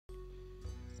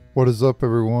What is up,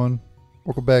 everyone?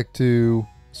 Welcome back to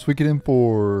Suikoden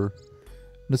 4.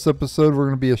 In this episode, we're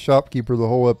going to be a shopkeeper the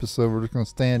whole episode. We're just going to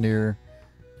stand here,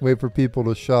 wait for people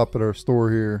to shop at our store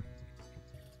here.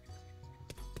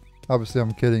 Obviously,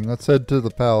 I'm kidding. Let's head to the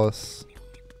palace.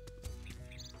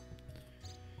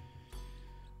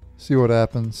 See what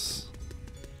happens.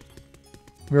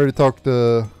 We already talked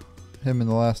to him in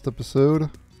the last episode.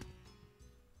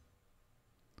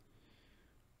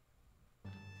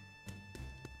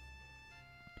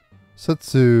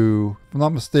 Setsu, if I'm not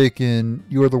mistaken,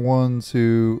 you are the ones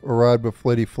who arrived with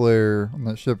Lady Flare on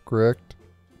that ship, correct?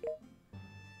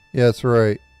 Yeah, that's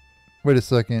right. Wait a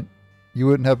second. You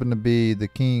wouldn't happen to be the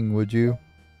king, would you?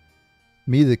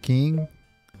 Me, the king?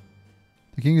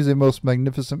 The king is a most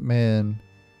magnificent man.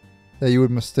 That you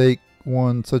would mistake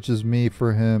one such as me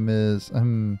for him is,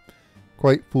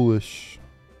 quite foolish.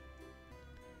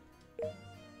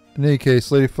 In any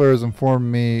case, Lady Flare has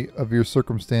informed me of your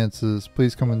circumstances.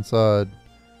 Please come inside.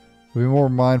 We'll be more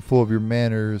mindful of your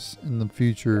manners in the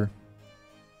future.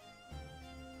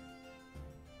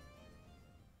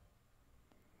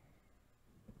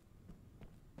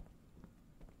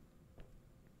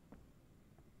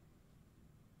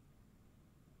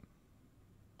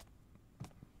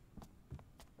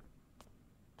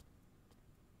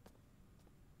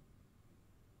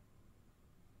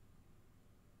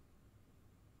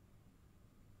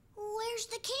 Where's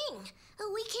the king?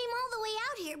 We came all the way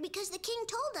out here because the king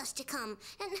told us to come,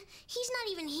 and he's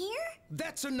not even here?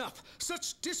 That's enough!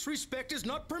 Such disrespect is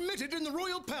not permitted in the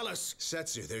royal palace!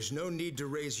 Setsu, there's no need to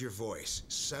raise your voice.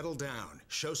 Settle down.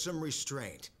 Show some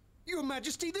restraint. Your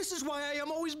Majesty, this is why I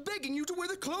am always begging you to wear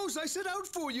the clothes I set out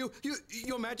for you.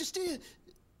 Your Majesty...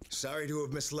 Sorry to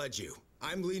have misled you.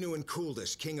 I'm Linu and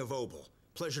Kuldus, King of Obel.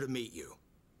 Pleasure to meet you.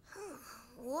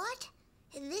 What?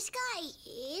 This guy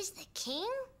is the king?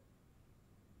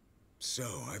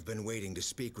 So, I've been waiting to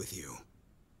speak with you.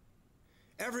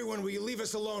 Everyone, will you leave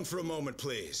us alone for a moment,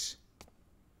 please?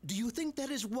 Do you think that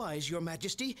is wise, Your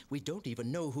Majesty? We don't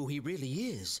even know who he really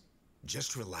is.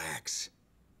 Just relax.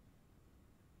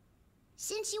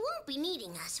 Since you won't be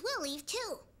needing us, we'll leave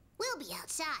too. We'll be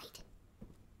outside.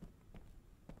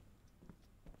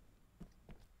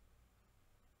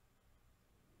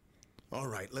 All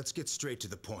right, let's get straight to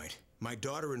the point. My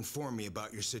daughter informed me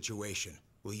about your situation.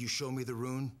 Will you show me the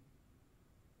rune?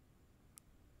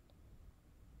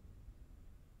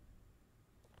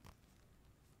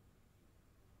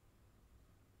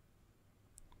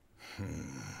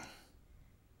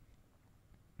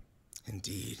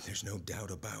 Indeed, there's no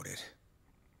doubt about it.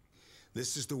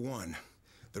 This is the one.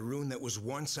 The rune that was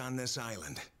once on this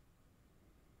island.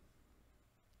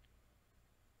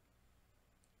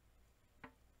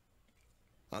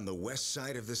 On the west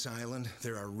side of this island,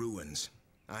 there are ruins.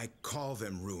 I call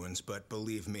them ruins, but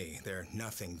believe me, they're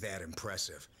nothing that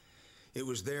impressive. It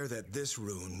was there that this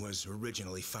rune was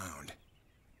originally found.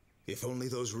 If only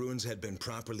those ruins had been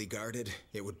properly guarded,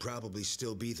 it would probably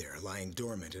still be there, lying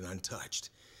dormant and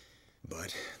untouched.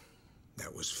 But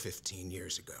that was 15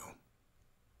 years ago.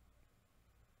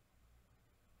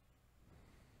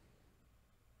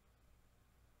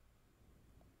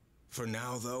 For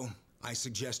now, though, I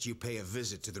suggest you pay a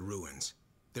visit to the ruins.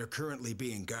 They're currently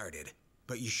being guarded,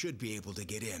 but you should be able to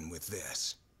get in with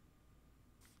this.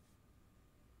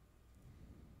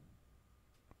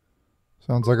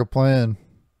 Sounds like a plan.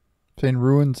 Obtain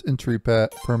ruins entry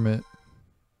permit.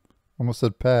 Almost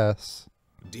said pass.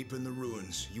 Deep in the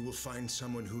ruins, you will find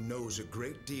someone who knows a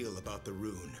great deal about the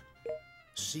rune.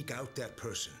 Seek out that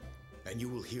person, and you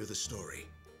will hear the story.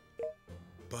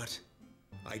 But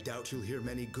I doubt you'll hear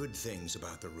many good things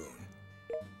about the rune.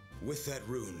 With that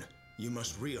rune, you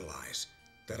must realize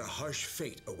that a harsh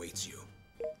fate awaits you.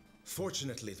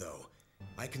 Fortunately, though,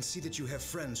 I can see that you have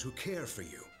friends who care for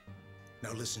you.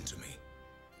 Now listen to me.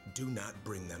 Do not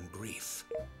bring them grief.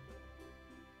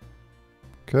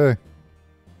 Okay.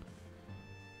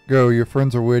 Go, your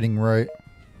friends are waiting, right?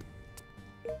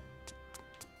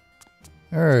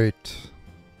 Alright.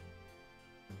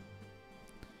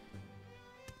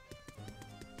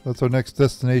 That's our next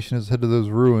destination, is head to those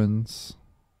ruins.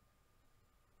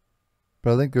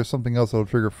 But I think there's something else that'll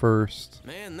trigger first.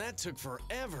 Man, that took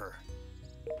forever.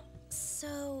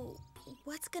 So,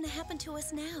 what's gonna happen to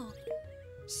us now?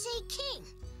 Say, King,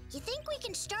 you think we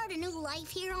can start a new life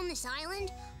here on this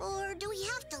island? Or do we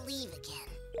have to leave again?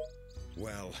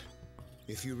 Well,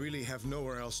 if you really have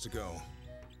nowhere else to go,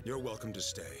 you're welcome to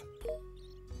stay.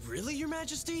 Really, Your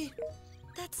Majesty?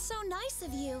 That's so nice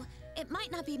of you. It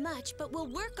might not be much, but we'll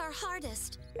work our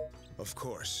hardest. Of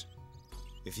course.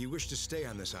 If you wish to stay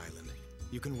on this island,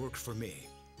 you can work for me.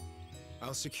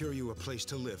 I'll secure you a place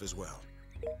to live as well.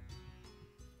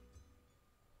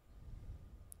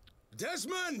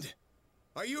 Desmond!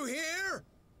 Are you here?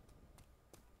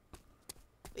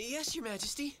 Yes, Your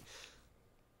Majesty.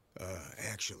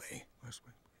 Actually...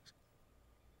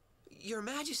 Your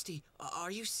Majesty, are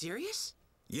you serious?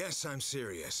 Yes, I'm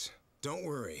serious. Don't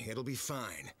worry, it'll be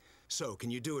fine. So,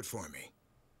 can you do it for me?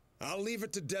 I'll leave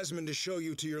it to Desmond to show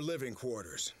you to your living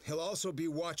quarters. He'll also be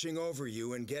watching over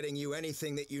you and getting you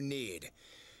anything that you need.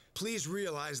 Please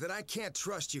realize that I can't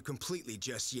trust you completely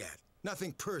just yet.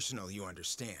 Nothing personal, you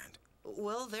understand.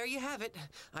 Well, there you have it.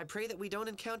 I pray that we don't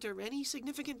encounter any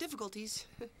significant difficulties.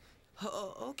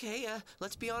 Okay,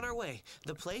 let's be on our way.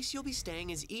 The place you'll be staying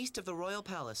is east of the Royal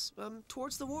Palace,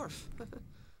 towards the wharf.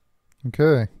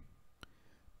 Okay.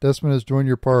 Desmond has joined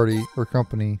your party or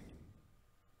company.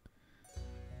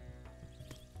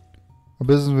 Our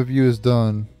business with you is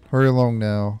done. Hurry along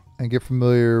now and get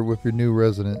familiar with your new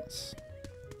residents.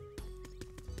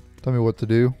 Tell me what to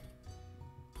do.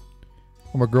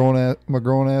 I'm a grown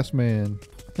ass man.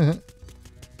 I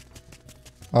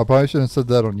probably shouldn't have said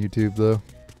that on YouTube though.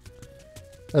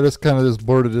 I just kind of just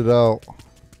blurted it out.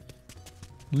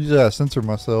 Usually I censor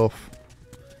myself.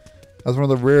 That's one of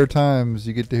the rare times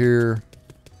you get to hear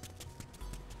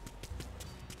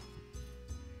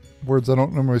words I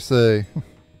don't normally say.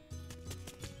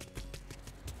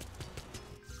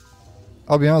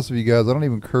 I'll be honest with you guys, I don't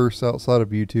even curse outside of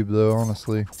YouTube though,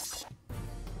 honestly.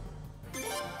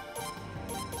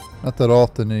 Not that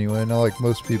often anyway, not like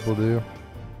most people do.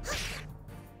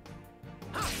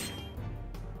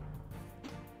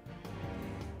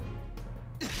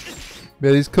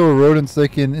 Yeah, these killer rodents, they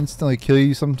can instantly kill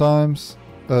you sometimes.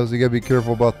 So you gotta be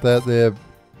careful about that. They have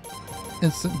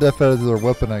instant death out of their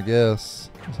weapon, I guess.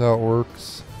 That's how it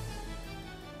works.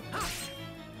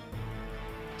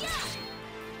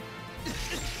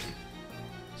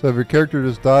 So if your character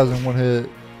just dies in one hit,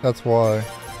 that's why.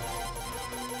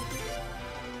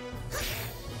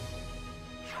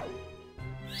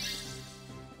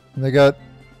 And they got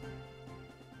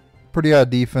pretty high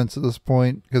defense at this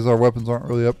point because our weapons aren't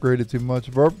really upgraded too much.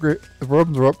 If our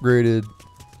weapons were upgraded,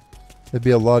 it'd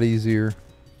be a lot easier.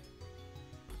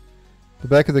 The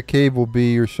back of the cave will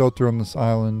be your shelter on this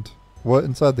island. What,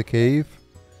 inside the cave?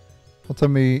 Don't tell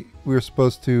me we were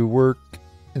supposed to work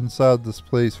inside this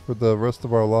place for the rest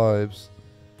of our lives.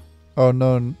 Oh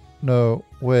no, no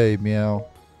way, meow.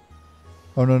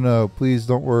 Oh no, please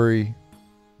don't worry.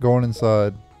 Going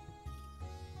inside.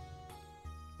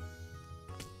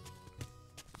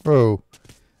 Oh,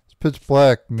 it's pitch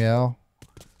black, meow.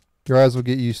 Your eyes will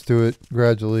get used to it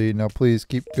gradually. Now please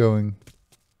keep going.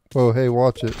 Whoa, hey,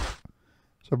 watch it.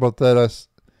 Sorry about that. I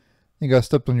think I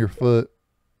stepped on your foot.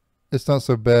 It's not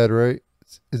so bad, right?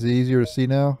 Is it easier to see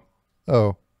now?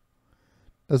 Oh.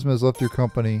 Desmond has left your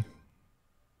company.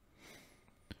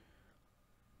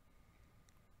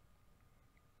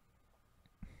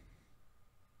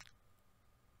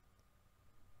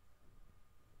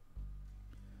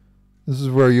 This is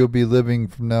where you'll be living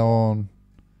from now on.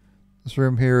 This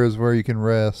room here is where you can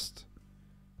rest.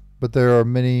 But there are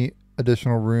many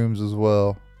additional rooms as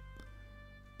well.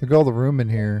 Look at all the room in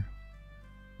here.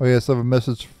 Oh yes, I have a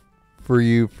message for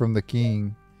you from the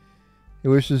king. He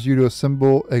wishes you to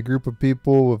assemble a group of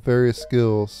people with various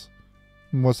skills.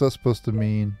 And what's that supposed to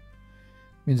mean?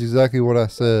 It means exactly what I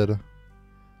said.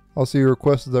 Also, you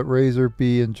requested that Razor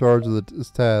be in charge of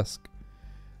this task.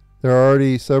 There are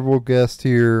already several guests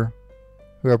here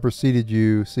who have preceded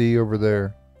you. See over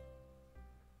there.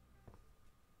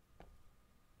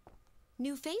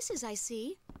 New faces, I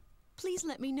see. Please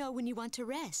let me know when you want to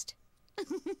rest.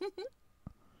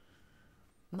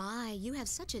 My, you have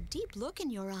such a deep look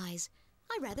in your eyes.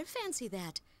 I rather fancy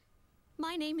that.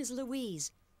 My name is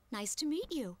Louise. Nice to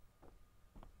meet you.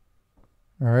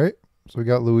 Alright, so we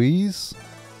got Louise.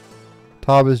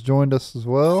 Tob has joined us as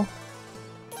well.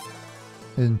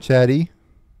 And Chatty.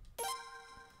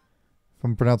 If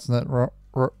I'm pronouncing that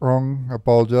wrong, I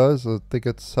apologize. I think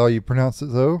that's how you pronounce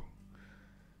it though.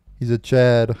 He's a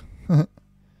Chad.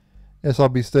 Yes, I'll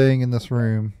be staying in this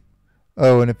room.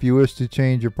 Oh, and if you wish to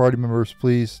change your party members,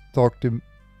 please talk to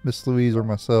Miss Louise or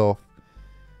myself.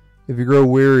 If you grow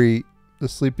weary, the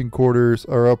sleeping quarters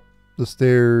are up the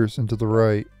stairs and to the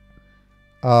right.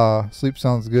 Ah, sleep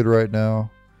sounds good right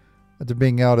now. After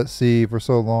being out at sea for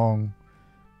so long,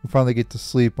 we finally get to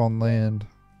sleep on land.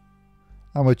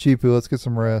 I'm a cheapie, let's get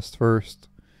some rest first.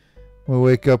 When we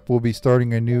wake up, we'll be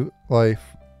starting a new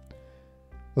life.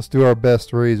 Let's do our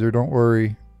best, Razor, don't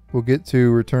worry. We'll get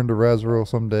to return to Razoril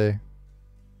someday.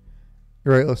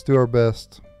 You're right, let's do our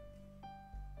best.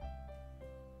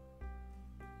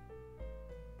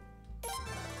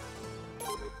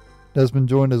 Desmond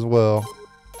joined as well.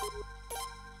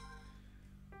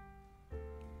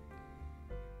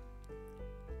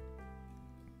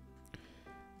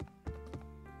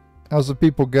 How's the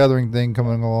people gathering thing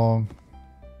coming along?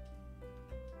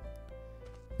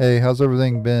 Hey, how's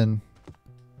everything been?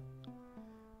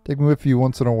 Take me with you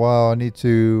once in a while. I need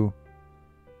to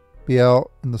be out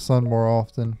in the sun more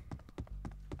often.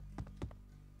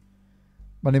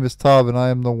 My name is Tav, and I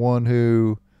am the one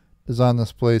who designed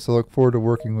this place. I look forward to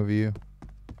working with you.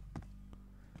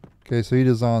 Okay, so he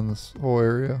designed this whole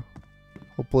area,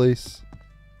 whole place.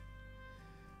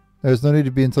 There's no need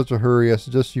to be in such a hurry. I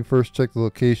suggest you first check the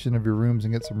location of your rooms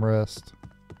and get some rest.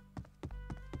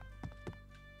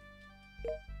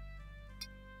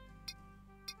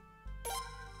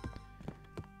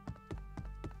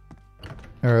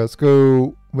 Alright, let's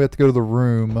go. We have to go to the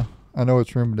room. I know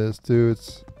which room it is, too.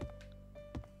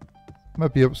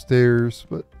 Might be upstairs,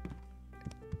 but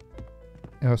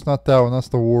it's not that one. That's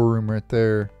the war room right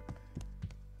there.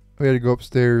 We had to go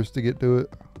upstairs to get to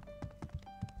it.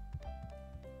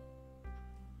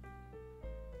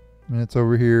 And it's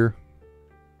over here.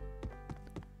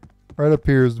 Right up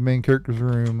here is the main character's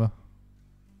room.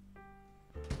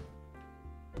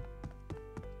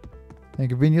 And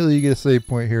conveniently you get a save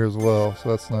point here as well,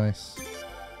 so that's nice.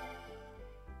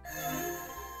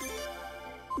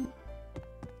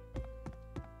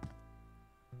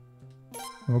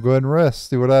 We'll go ahead and rest,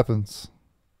 see what happens.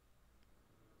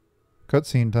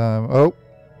 Cutscene time. Oh!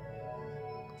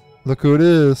 Look who it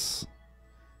is!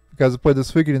 You guys have played the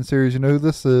Suikoden series, you know who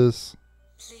this is.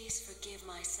 Please forgive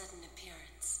my sudden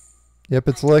appearance. Yep,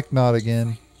 it's Leknot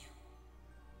again.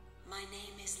 My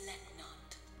name is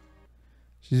Leknot.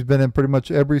 She's been in pretty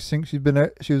much every single.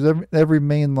 She was every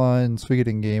mainline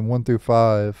Suikoden game, 1 through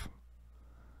 5.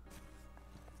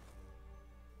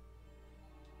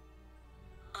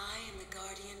 I am the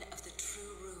guardian of the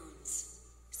true runes.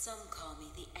 Some call me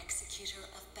the executor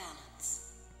of balance.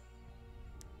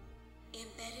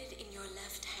 Embedded in your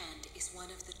left hand is one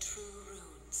of the true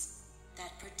runes.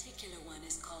 That particular one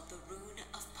is called the rune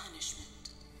of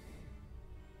punishment.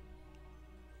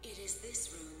 It is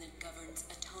this rune that governs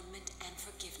atonement and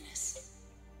forgiveness.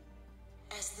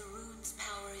 As the rune's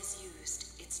power is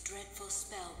used, its dreadful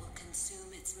spell will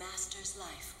consume its master's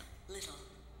life, little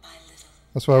by little.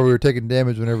 That's why we were taking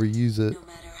damage whenever you use it. No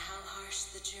matter how harsh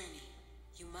the journey,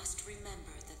 you must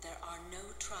remember that there are no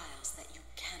trials that you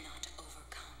cannot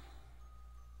overcome.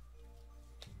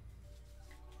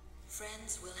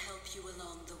 Friends will help you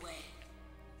along the way.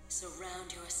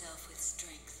 Surround yourself with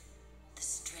strength, the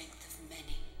strength of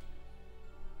many.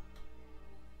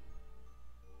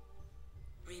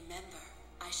 Remember,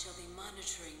 I shall be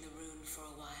monitoring the rune for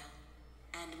a while,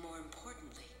 and more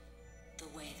importantly, the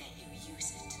way that you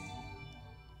use it.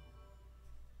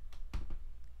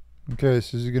 Okay,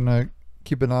 so you're gonna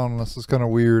keep an eye on this. It's kind of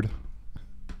weird.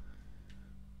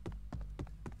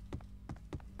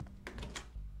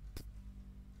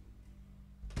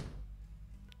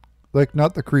 Like,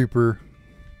 not the creeper.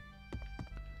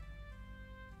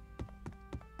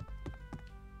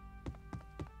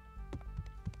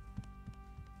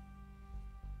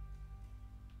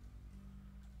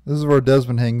 This is where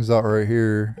Desmond hangs out right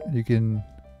here. You can...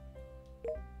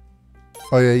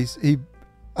 Oh yeah,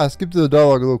 I skipped to the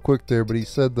dialogue a little quick there, but he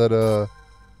said that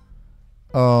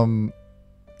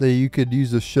that you could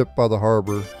use a ship by the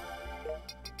harbor.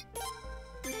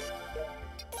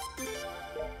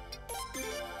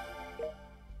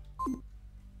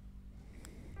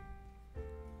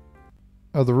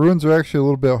 The ruins are actually a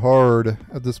little bit hard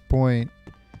at this point.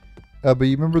 But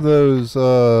you remember those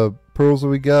pearls that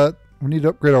we got? We need to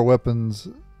upgrade our weapons,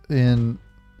 and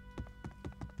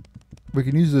we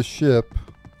can use this ship,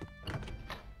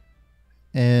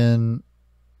 and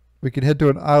we can head to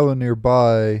an island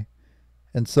nearby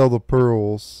and sell the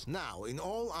pearls. Now, in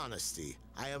all honesty,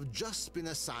 I have just been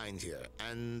assigned here,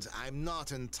 and I'm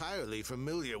not entirely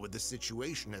familiar with the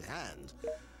situation at hand.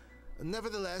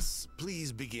 Nevertheless,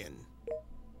 please begin.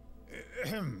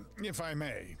 If I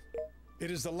may,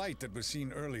 it is the light that was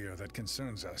seen earlier that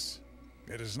concerns us.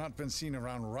 It has not been seen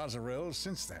around Rosaril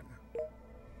since then.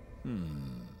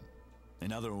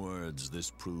 In other words, this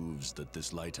proves that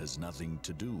this light has nothing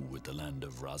to do with the land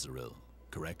of Rosaril,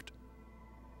 correct?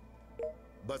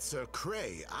 But Sir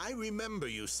Cray, I remember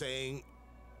you saying...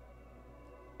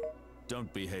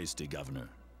 Don't be hasty, Governor.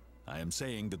 I am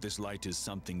saying that this light is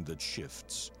something that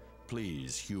shifts.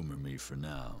 Please humor me for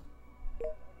now.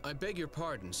 I beg your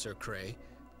pardon, Sir Cray,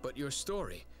 but your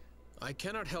story, I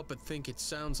cannot help but think it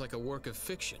sounds like a work of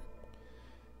fiction.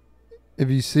 If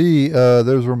you see,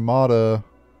 there's Ramada,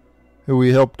 who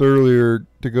we helped earlier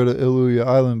to go to Iluya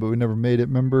Island, but we never made it,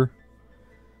 remember?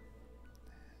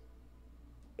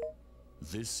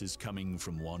 This is coming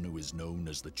from one who is known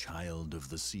as the Child of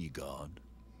the Sea God.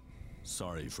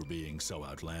 Sorry for being so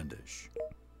outlandish.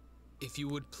 If you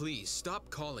would please stop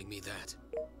calling me that.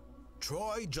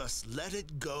 Troy, just let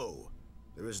it go.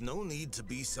 There is no need to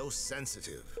be so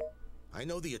sensitive. I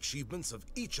know the achievements of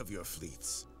each of your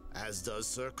fleets, as does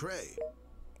Sir Cray.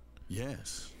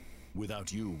 Yes.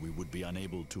 Without you, we would be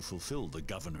unable to fulfill the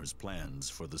governor's plans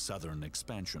for the southern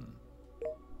expansion.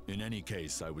 In any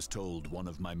case, I was told one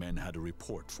of my men had a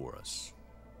report for us.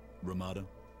 Ramada?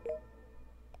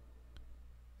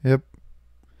 Yep.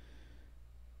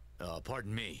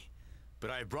 Pardon me, but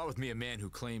I have brought with me a man who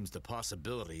claims the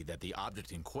possibility that the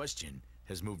object in question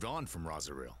has moved on from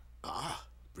Rosaril. Ah,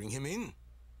 bring him in.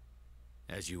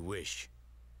 As you wish.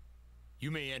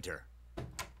 You may enter.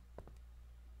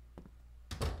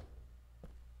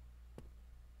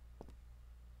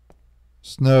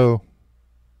 Snow.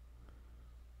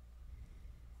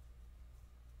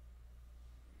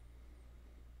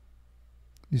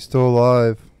 He's still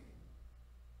alive.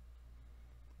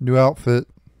 New outfit.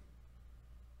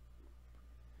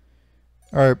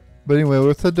 Alright, but anyway,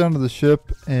 let's head down to the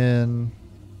ship and...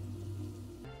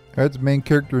 Alright, the main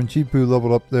character in Chipu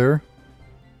leveled up there.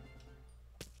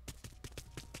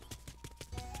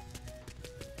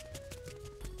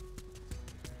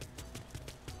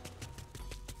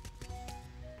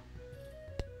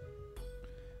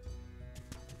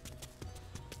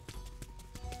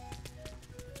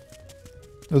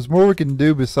 There's more we can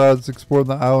do besides exploring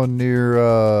the island near,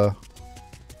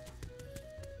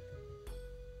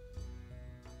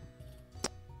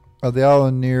 the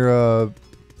island near,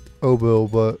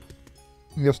 Obil, but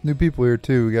we got some new people here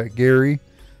too. We got Gary.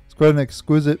 It's quite an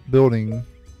exquisite building.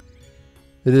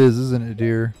 It is, isn't it,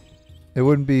 dear? It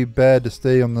wouldn't be bad to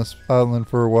stay on this island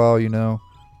for a while, you know.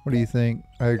 What do you think?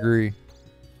 I agree.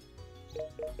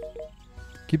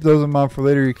 Keep those in mind for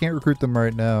later. You can't recruit them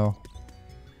right now.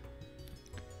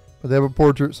 But they have a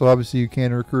portrait, so obviously you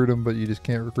can recruit them, but you just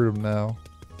can't recruit them now.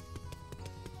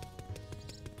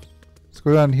 Let's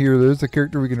go down here. There's a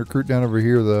character we can recruit down over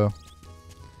here, though.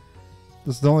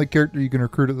 This is the only character you can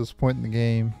recruit at this point in the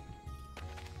game.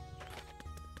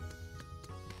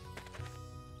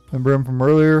 Remember him from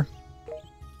earlier?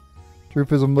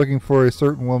 Truth is, I'm looking for a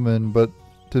certain woman, but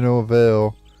to no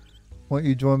avail. Won't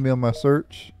you join me on my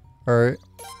search? Alright.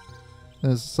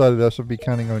 Then it's decided I shall be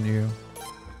counting on you.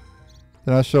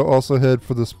 Then I shall also head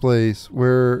for this place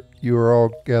where you are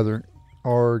all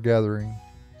gathering.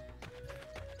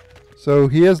 So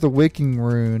he has the waking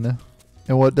rune,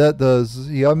 and what that does is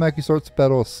he automatically starts the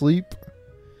battle asleep.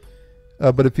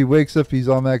 But if he wakes up, he's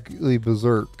automatically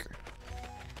berserk.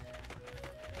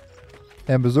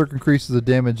 And berserk increases the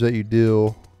damage that you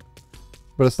deal.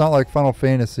 But it's not like Final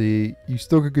Fantasy. You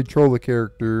still can control the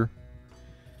character.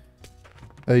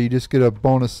 You just get a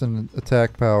bonus in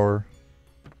attack power.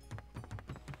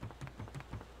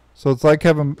 So it's like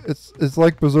having it's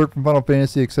like Berserk from Final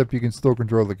Fantasy, except you can still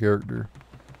control the character.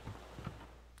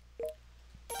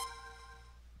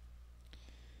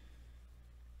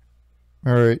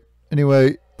 Alright.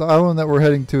 Anyway, the island that we're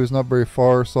heading to is not very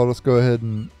far, so I'll just go ahead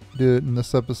and do it in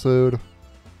this episode.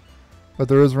 But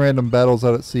there is random battles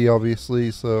out at sea,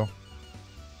 obviously, so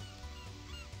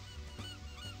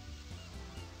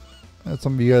that's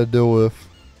something you gotta deal with.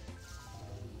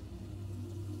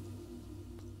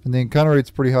 And the encounter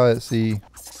rate's pretty high at sea.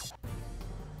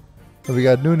 So we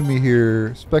got a new enemy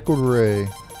here, Speckled Ray.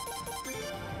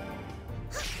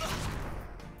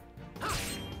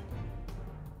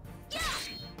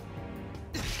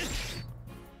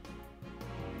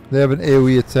 They have an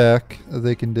AoE attack that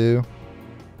they can do.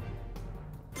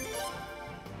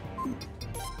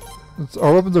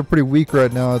 Our weapons are pretty weak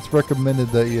right now. It's recommended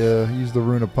that you use the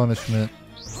Rune of Punishment.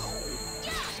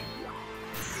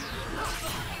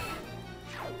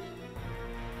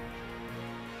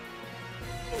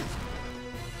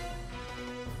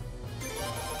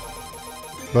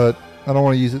 But I don't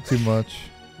want to use it too much.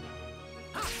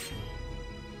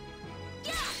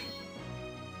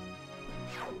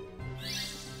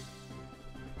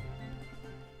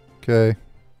 Okay.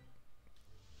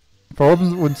 If our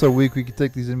weapons weren't so weak, we could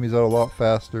take these enemies out a lot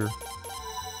faster.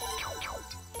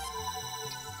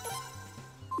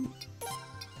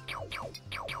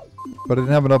 But I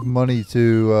didn't have enough money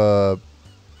to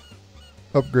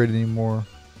upgrade anymore.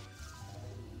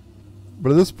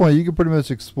 But at this point, you can pretty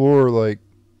much explore like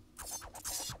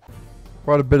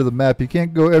quite a bit of the map. You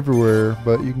can't go everywhere,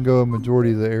 but you can go a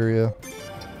majority of the area.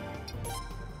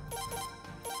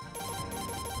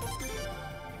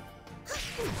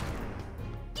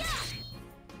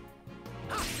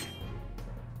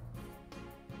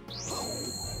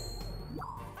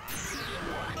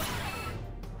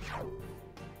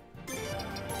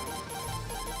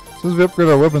 Since we upgrade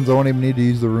our weapons, I won't even need to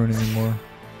use the rune anymore.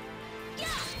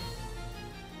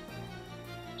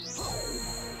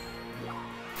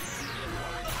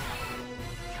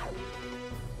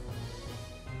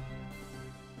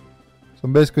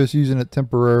 I'm basically just using it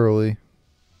temporarily.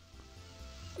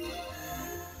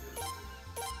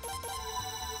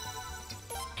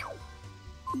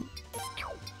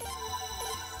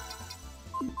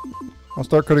 I'll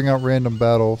start cutting out random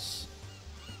battles.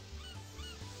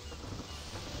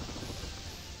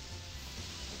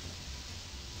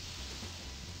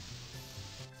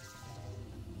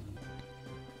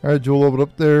 Alright, Jewel, open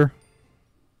up there.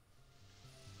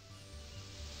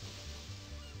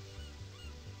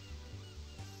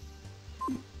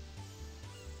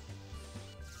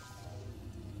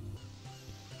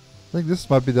 I think this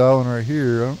might be the island right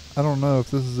here. I don't know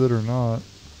if this is it or not.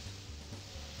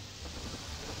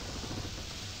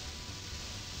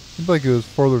 Seems like it was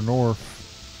farther north.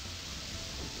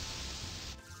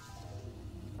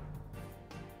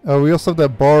 We also have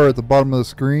that bar at the bottom of the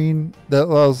screen that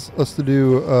allows us to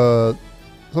do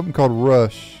something called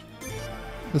Rush.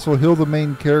 This will heal the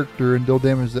main character and deal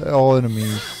damage to all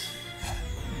enemies.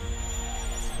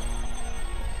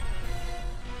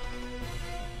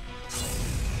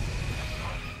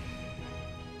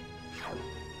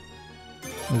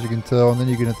 As you can tell, and then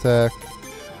you can attack.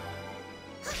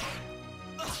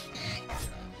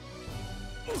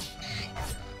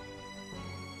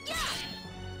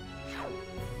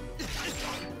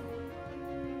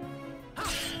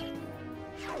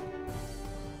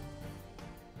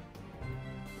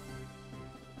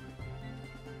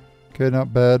 Okay,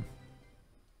 not bad.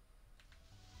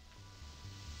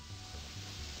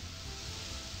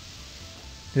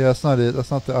 Yeah, that's not it. That's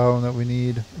not the island that we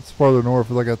need. It's farther north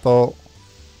like I thought.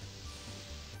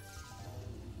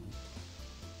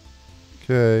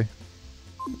 Okay.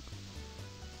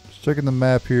 Just checking the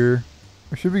map here.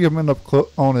 We should be coming up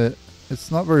on it.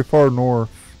 It's not very far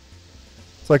north.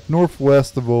 It's like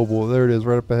northwest of Obel. There it is,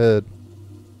 right up ahead.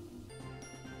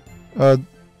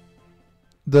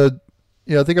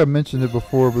 Yeah, I think I mentioned it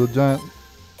before, but the giant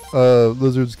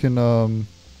lizards can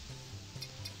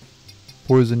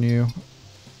poison you.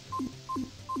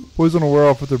 Poison will wear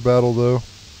off with their battle, though.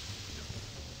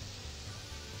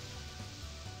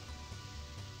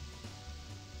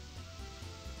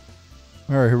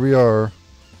 Alright, here we are.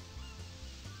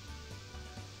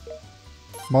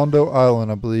 Mondo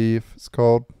Island, I believe it's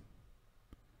called.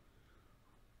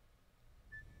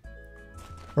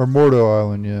 Or Mordo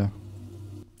Island, yeah.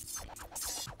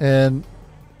 And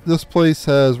this place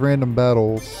has random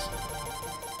battles.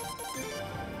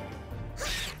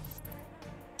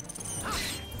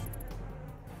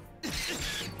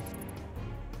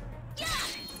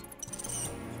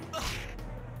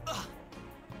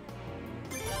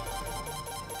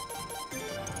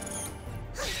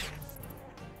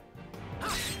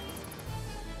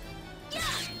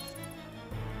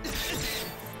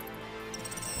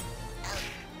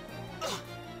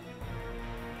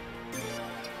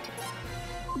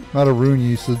 Not a rune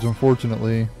usage,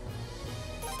 unfortunately.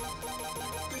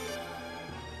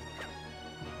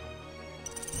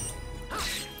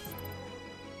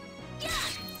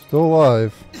 Still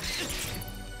alive.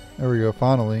 There we go,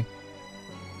 finally.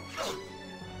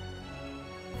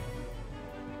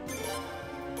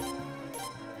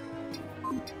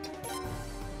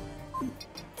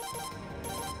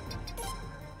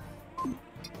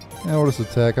 Yeah, we'll just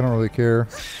attack. I don't really care.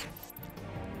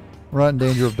 We're not in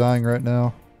danger of dying right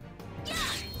now.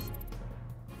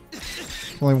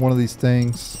 Only one of these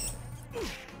things.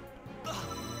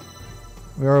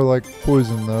 We are like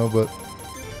poison though, but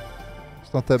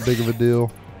it's not that big of a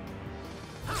deal.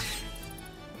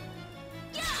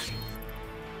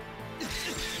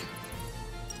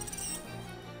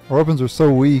 Our weapons are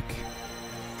so weak.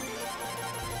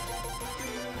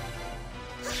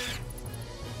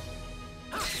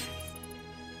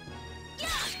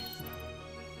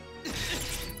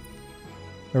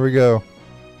 There we go.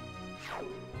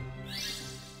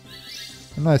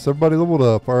 Nice, everybody leveled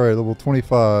up. Alright, level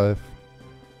 25.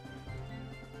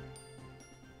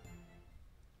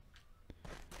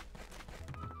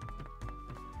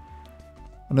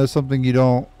 I know something you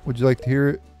don't. Would you like to hear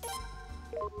it?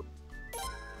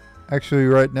 Actually,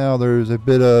 right now there's a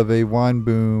bit of a wine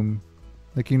boom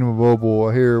in the Kingdom of Obel.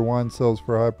 I hear wine sells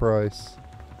for a high price.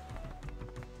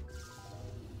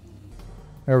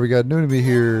 Alright, we got new enemy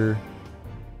here.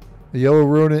 The yellow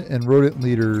rodent and rodent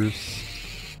leaders.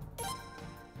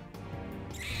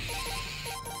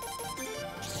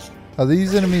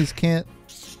 These enemies can't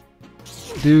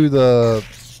do the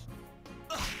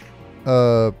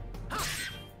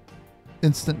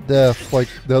instant death like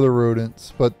the other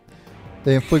rodents, but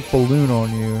they inflict balloon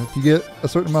on you. If you get a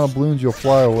certain amount of balloons, you'll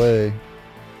fly away,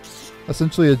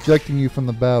 essentially ejecting you from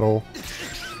the battle.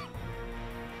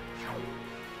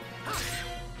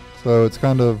 So it's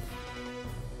kind of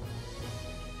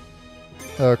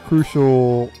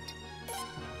crucial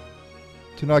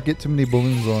to not get too many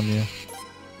balloons on you.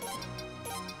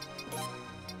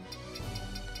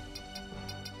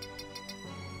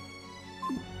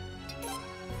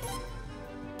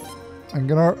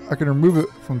 I can remove it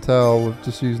from Tal with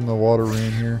just using the water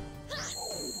rune here.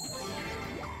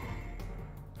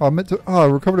 Oh, I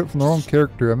recovered it from the wrong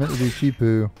character. I meant to do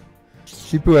Chipu.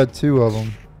 Chipu had 2 of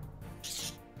them.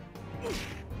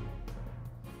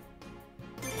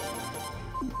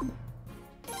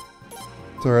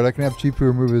 It's alright, I can have Chipu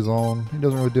remove his own. He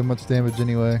doesn't really do much damage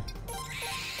anyway.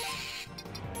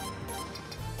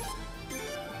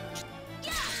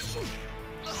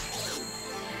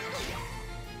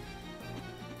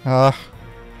 Ah.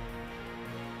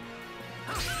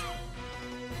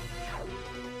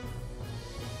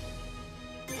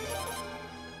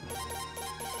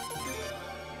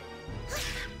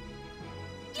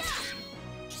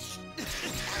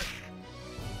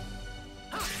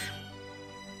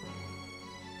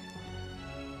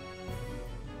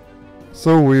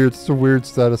 So weird, it's a weird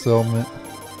status element.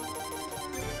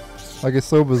 Like, it's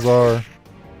so bizarre.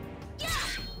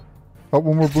 Oh,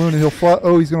 one more balloon and he'll fly.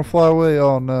 Oh, he's gonna fly away.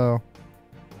 Oh no.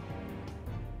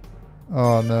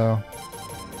 Oh no.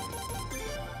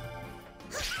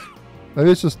 Maybe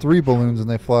it's just 3 balloons and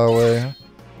they fly away.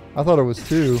 I thought it was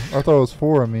 2. I thought it was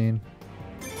 4, I mean.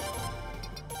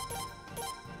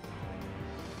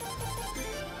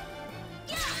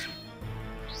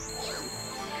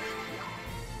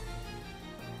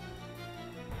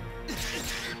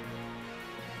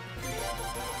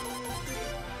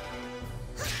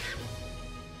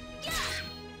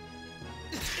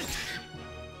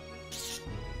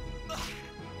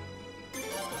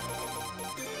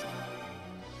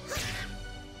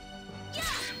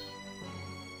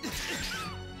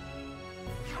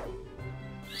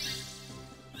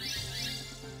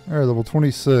 Alright, level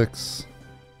 26.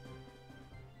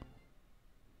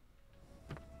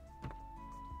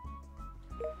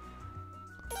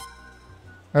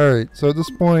 Alright, so at this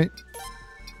point,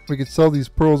 we could sell these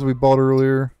pearls we bought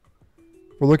earlier.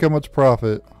 Well, look how much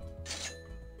profit.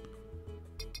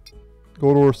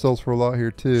 Gold ore sells for a lot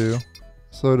here too.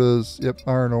 So does, yep,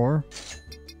 iron ore.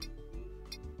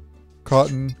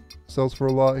 Cotton sells for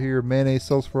a lot here. Mayonnaise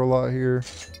sells for a lot here.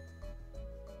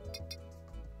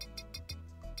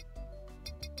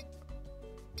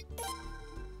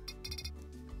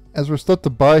 As for stuff to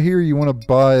buy here, you want to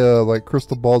buy like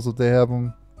crystal balls if they have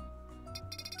them.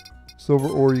 Silver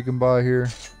ore you can buy here.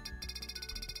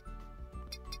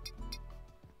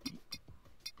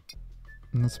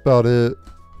 And that's about it.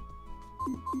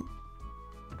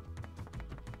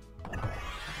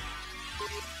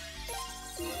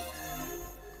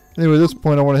 Anyway, at this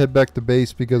point I want to head back to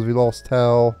base because we lost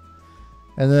Tal.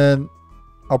 And then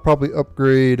I'll probably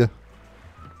upgrade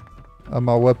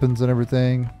my weapons and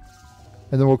everything.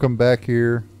 And then we'll come back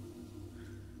here.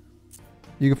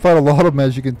 You can fight a lot of them,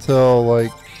 as you can tell. Like,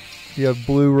 you have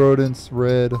blue rodents,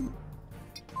 red.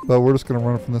 But we're just going to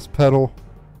run from this pedal.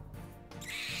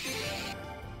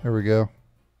 There we go.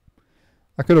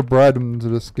 I could have bribed them to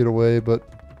just get away, but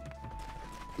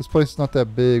this place is not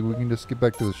that big. We can just get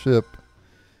back to the ship.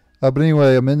 But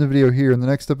anyway, I'm in the video here. In the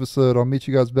next episode, I'll meet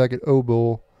you guys back at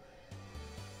Obel.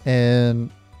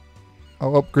 And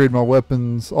I'll upgrade my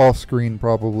weapons off screen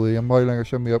probably. I'm probably not going to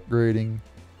show me upgrading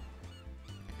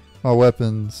my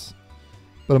weapons.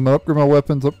 But I'm going to upgrade my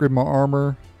weapons, upgrade my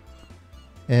armor.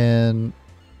 And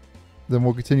then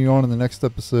we'll continue on in the next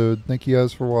episode. Thank you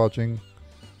guys for watching.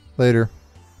 Later.